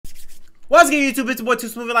What's good, YouTube? It's your boy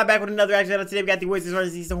TooSmooveEli back with another action. Today we got the Wizards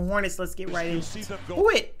versus the Hornets. Let's get right into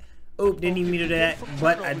it. Oop, didn't even mean to do that,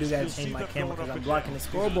 but I do gotta change my camera because I'm blocking the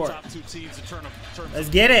scoreboard. Let's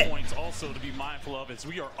get it.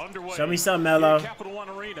 Show me something, Melo.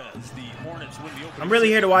 I'm really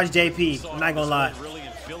here to watch JP. I'm not gonna lie.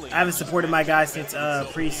 I haven't supported my guy since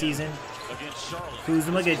preseason.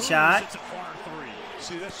 Kuzma, good shot.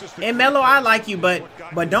 And Melo, I like you, but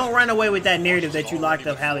don't run away with that narrative that you locked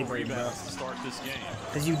up Halliburton, bro.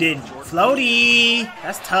 Because you didn't. Floaty.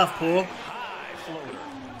 That's tough, Poole.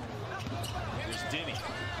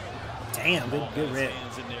 Damn, good rip.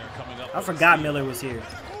 I forgot Miller was here.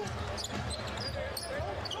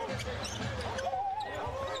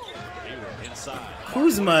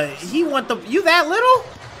 Kuzma, he want the... You that little?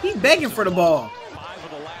 He begging for the ball.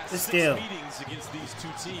 But still.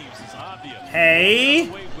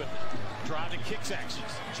 Hey.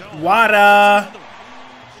 Wada.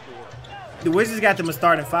 The Wizards got them a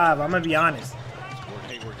starting five. I'm going to be honest.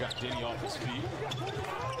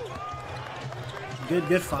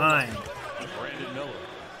 Good find.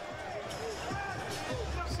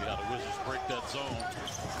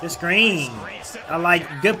 The screen. I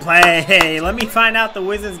like good play. Let me find out the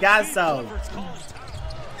Wizards got so.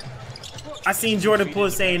 I seen Jordan Poole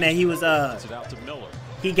saying that he was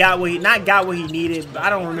he got what he not what he needed, but I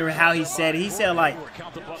don't remember how he said it. He said like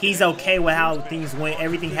he's okay with how things went,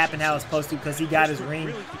 everything happened how it's supposed to because he got his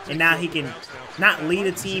ring and now he can not lead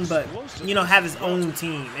a team but you know have his own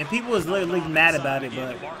team. And people was literally mad about it,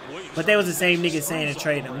 but they was the same niggas saying to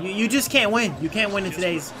trade him. You just can't win. You can't win in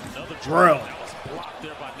today's world.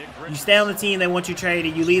 You stay on the team, they want you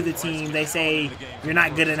traded. You leave the team, they say you're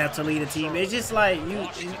not good enough to lead a team. It's just like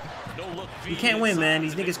you can't win, man.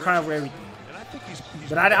 These niggas cry over everything.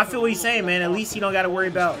 But I feel what he's saying, man. At least he don't got to worry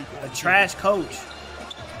about a trash coach.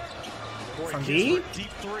 From D?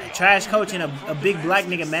 A trash coach and a big black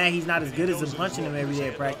nigga mad he's not as good as him punching him every day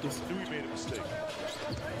at practice.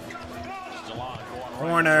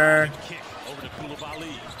 Corner.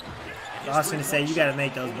 I was gonna say, you got to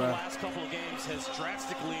make those, bro.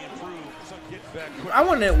 I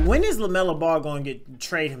wonder, when is LaMelo Ball going to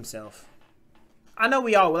trade himself? I know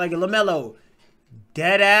we all, like, LaMelo,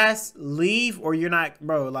 dead ass, leave, or you're not,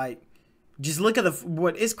 bro, like, just look at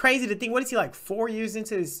what, it's crazy to think, what is he, like, 4 years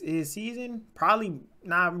into his season? Probably,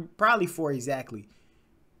 probably 4 exactly,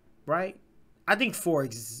 right? I think 4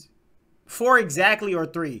 exactly or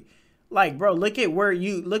 3. Like, bro, look at where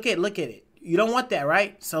you, look at it. You don't want that,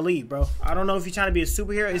 right? So leave, bro. I don't know if you're trying to be a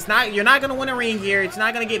superhero. It's not. You're not gonna win a ring here. It's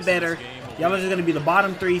not gonna get better. Y'all are just gonna be the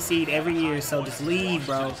bottom 3 seed every year. So just leave,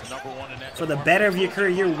 bro. For the better of your career,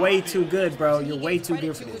 you're way too good, bro. You're way too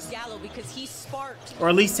good for this. Or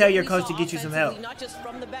at least tell your coach to get you some help. Not just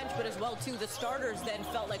from the bench, but as well too. The starters then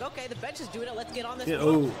felt like, okay, the bench is doing it. Let's get on this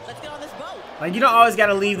boat. Let's get on this boat. Like, you don't always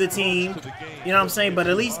gotta leave the team. You know what I'm saying? But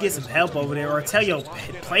at least get some help over there, or tell your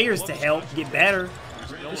players to help get better.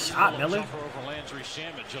 Good shot, Miller.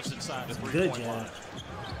 Good job.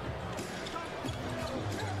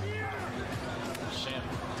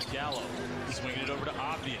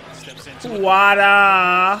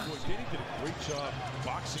 Wada.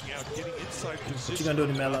 What you gonna do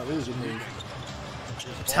to Melo? Ooh, good move.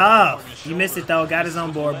 Tough. He missed it though. Got his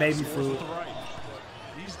own board. Baby food.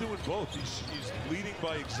 He's doing both. He's leading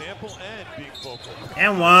by example and being vocal.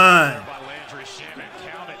 And one.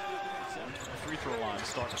 Free throw line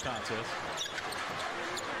start the contest.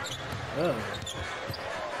 Oh.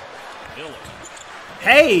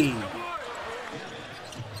 Hey!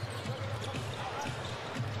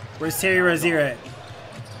 Where's Terry Rozier at?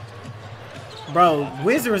 Bro,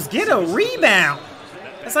 Wizards get a rebound.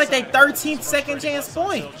 That's like their 13th second chance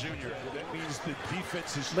point.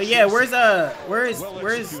 But yeah, where's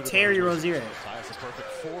Terry Rozier at?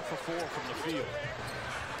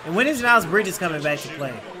 And when is Miles Bridges coming back to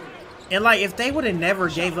play? And like, if they would have never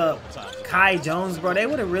gave up Kai Jones, bro, they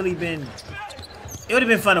would have really been. It would have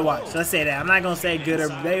been fun to watch. So let's say that. I'm not gonna say good or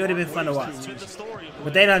they would have been fun to watch.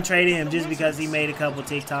 But they done traded him just because he made a couple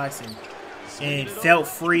TikToks and felt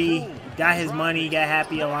free, got his money, got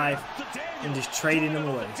happy in life, and just traded him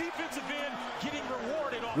away.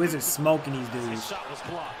 Wizards smoking these dudes.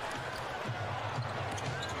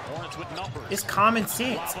 It's common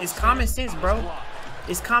sense. It's common sense, bro.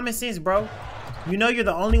 It's common sense, bro. You know you're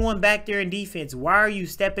the only one back there in defense. Why are you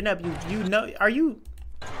stepping up? You know, are you?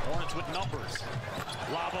 Hornets with numbers.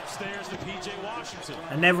 Lob upstairs to PJ Washington.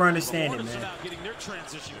 I never understand it, man. Getting their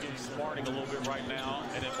transition game starting a little bit right now,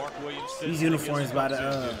 and then Mark Williams. These uniforms by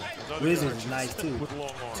the Wizards, nice too.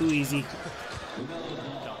 Too easy.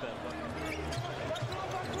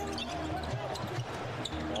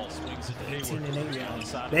 18 and 8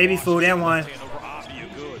 rounds. Baby food and one.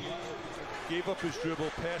 Gave up his dribble,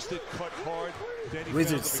 passed it, cut hard.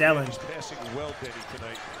 Wizards selling. He's passing well, Denny,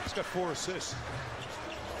 tonight. He's got 4 assists.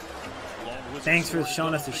 Thanks for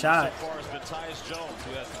showing us the shot.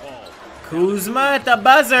 Kuzma at the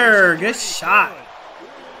buzzer. Good shot.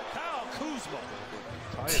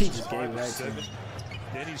 He just gave it right to him.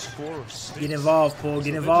 Get involved, Poole.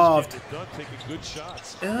 Get involved.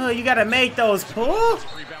 Oh, you gotta make those, Poole.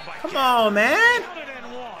 Come on, man.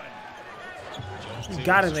 You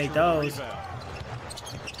gotta make those.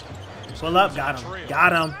 Pull up, got him.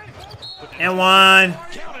 Got him. And one.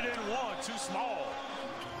 Too small.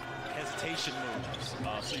 Hesitation moves.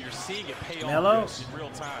 So you're seeing it pay Melo. off in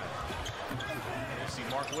real time. You see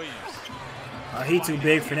Mark Williams. Oh, he too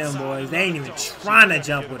big for them boys. They ain't even trying to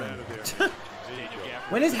jump with him.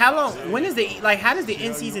 When is how long? When is the how does the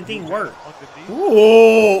in-season thing work?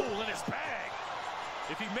 Ooh.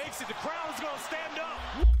 If he makes it, the crowd's gonna stand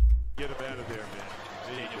up. Get him out of there,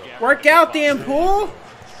 man. Work out then, Poole.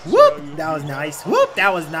 Whoop. That was nice. Whoop.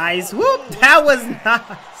 That was nice. Whoop. That was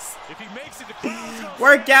nice. If he makes it, the crowd's gonna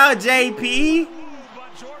Work out, JP.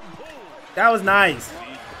 That was nice.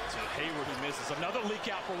 Hayward who misses another leak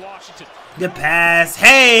out for Washington. Good pass.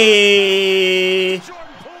 Hey.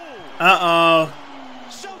 Uh-oh.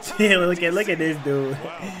 look at this dude.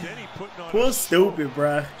 Poole stupid,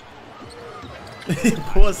 bruh.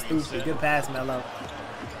 Poole stupid. Good pass, Melo.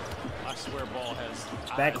 I swear ball has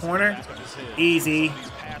Back corner. Easy. these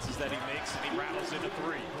passes that he makes and he rattles into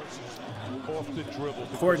 3. Off the dribble.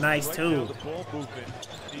 Court nice, Right too. now, the ball movement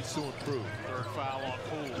needs to improve. Third foul on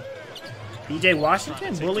Poole. PJ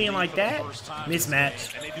Washington bullying like that?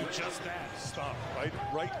 Mismatch. And they do just that. Stop.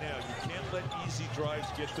 Right now, you can't let easy drives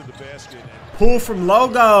get to the basket. And Pull from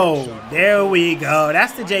logo. There we go.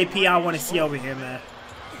 That's the JP I want to see over here, man.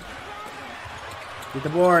 Get the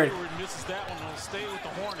board. Hayward misses that one. He'll stay with the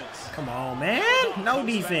Hornets. Come on, man. No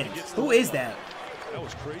defense. Who is that? that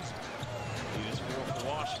was crazy. He is 4 for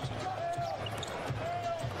Washington.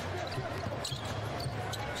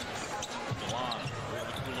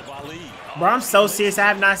 Bro, I'm so serious. I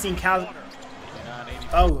have not seen Cal.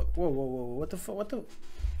 Oh, whoa. What the fuck? What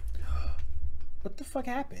the fuck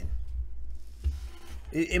happened?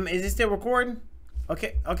 Is it still recording?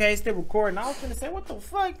 Okay, it's still recording. I was gonna say, what the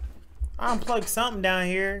fuck? I unplugged something down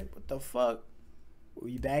here. What the fuck?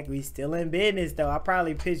 We back. We still in business though. I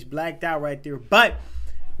probably pitched blacked out right there. But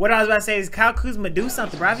what I was about to say is Kyle Kuzma do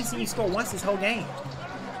something, bro. I haven't seen you score once this whole game.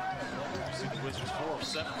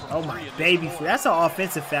 Oh my baby, that's an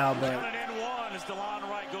offensive foul, but.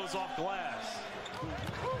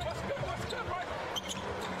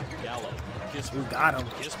 Ooh, got him.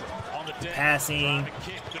 Passing.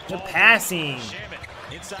 The passing.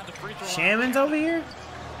 Shaman's over here?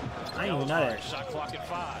 I didn't even know that.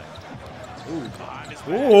 Ooh.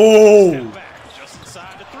 Ooh. Just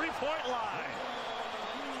inside the 3-point line.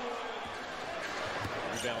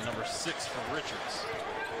 Rebound number 6 for Richards.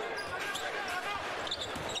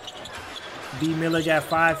 B. Miller got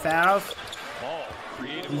 5 fouls. Ball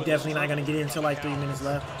He's definitely not going to get in until like 3 minutes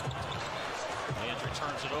left. Landry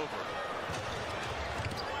turns it over.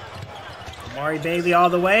 Amari Bailey all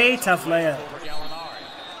the way. Tough layup.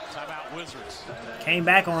 Timeout Wizards. Came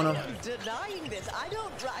back on him. Denying this. I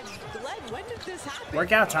don't drive. Glenn, when did this happen?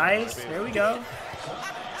 Work out, Tyus. There we go.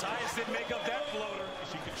 Tyus didn't make up that floater.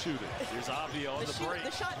 She can shoot it. Here's Avio on the break.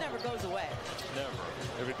 The shot never goes away. Never.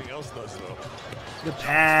 Everything else does, though. The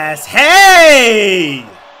pass. Hey!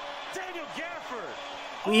 Daniel Gafford.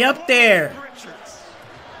 We up there. Richards.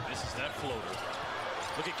 This is that floater.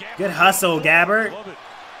 Look at Gafford. Good hustle, Gabbard. Love it.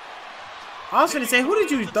 I was going to say, who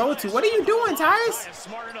did you throw to? What are you doing, Tyus?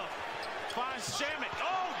 Smart enough. Finds Shaman.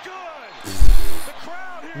 Oh, good. The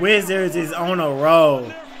crowd here. Wizards is on a roll.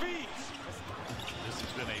 Their feet. This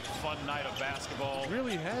has been a fun night of basketball. It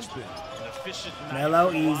really has been. An efficient night.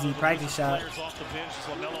 Melo, easy. Practice shot. Players off the bench as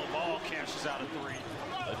LaMelo Ball cashes out a 3.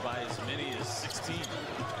 Led by as many as 16.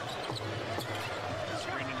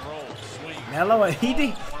 Screen and roll. Swing. Melo,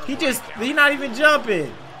 he's not even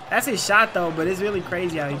jumping. That's his shot though, but it's really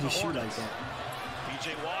crazy how he just shoot like that.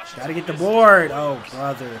 PJ Washington. Gotta get the board. Oh,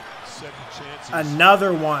 brother. Second chances.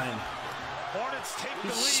 Another one. Hornets take the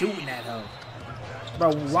He's lead. shooting at him.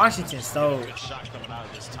 Bro, Washington stole. Good shot coming out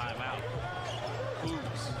of this timeout.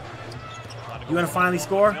 You want to finally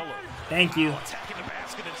score? Thank you. Attacking the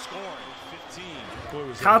basket and scoring.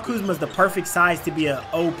 15. Kyle Kuzma's the perfect size to be an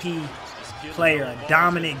OP player, a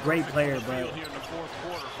dominant, great player, bro. Here in the fourth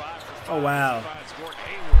quarter, 5 for 5. Oh, wow. Hayward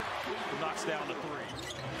knocks down the 3.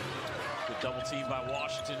 Good Double team by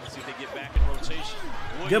Washington. See if they get back in rotation.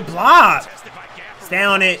 Good block. Stay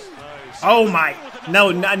on it. Oh my.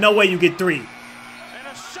 No way you get 3. And a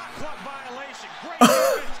shot clock violation. Great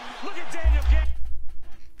defense. Look at Daniel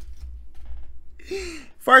Gafford.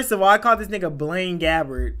 First of all, I called this nigga Blaine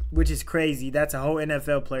Gabbert, which is crazy. That's a whole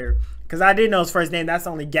NFL player. Because I didn't know his first name. That's the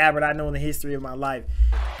only Gabbert I know in the history of my life.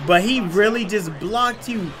 But he really just blocked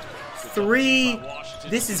you 3.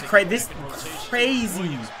 This is crazy. This is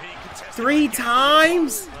crazy. 3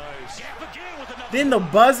 times? Then the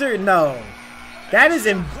buzzer? No. That is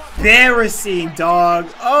embarrassing, dog.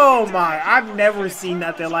 Oh my. I've never seen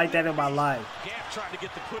nothing like that in my life.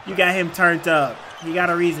 You got him turned up. He got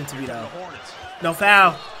a reason to be, though. No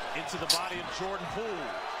foul. Into the body of Jordan Poole.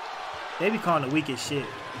 They be calling the weakest shit.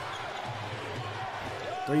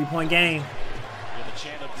 3-point game. With a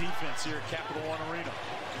chant of defense here at Capital One Arena.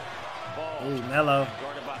 Ball. Ooh, Melo.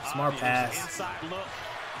 Smart pass. Inside look.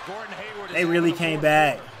 Gordon Hayward. They really came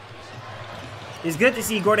back. It's good to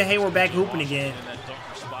see Gordon Hayward back hooping again. In that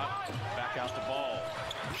dunker spot. Back out the ball.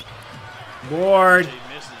 Board.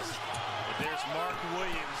 Misses. But there's Mark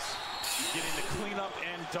Williams getting the cleanup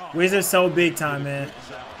and dunk. Wizards so big time, man. Here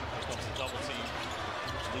comes the double team.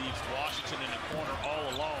 Leaves Washington in the corner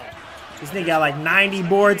all alone. This nigga got like 90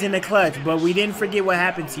 boards in the clutch, but we didn't forget what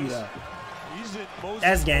happened to you, though.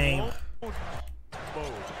 That's game.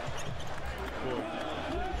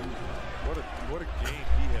 What a game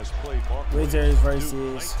he has played. Mark Wizards versus.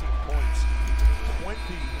 19 points,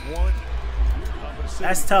 21.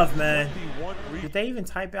 That's tough, man. Did they even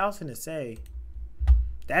type out finna say?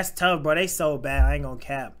 That's tough, bro. They so bad. I ain't gonna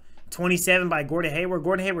cap. 27 by Gordon Hayward.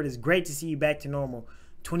 Gordon Hayward is great to see you back to normal.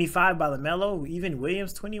 25 by LaMelo. Even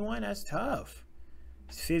Williams 21. That's tough.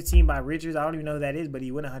 15 by Richards. I don't even know who that is, but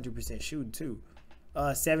he went 100% shooting too.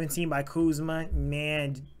 17 by Kuzma.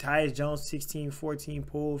 Man, Tyus Jones 16, 14,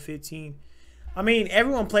 Poole 15. I mean,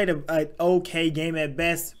 everyone played an okay game at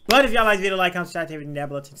best. But if y'all like the video, like, comment, subscribe, everything down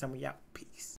below. Take some of y'all.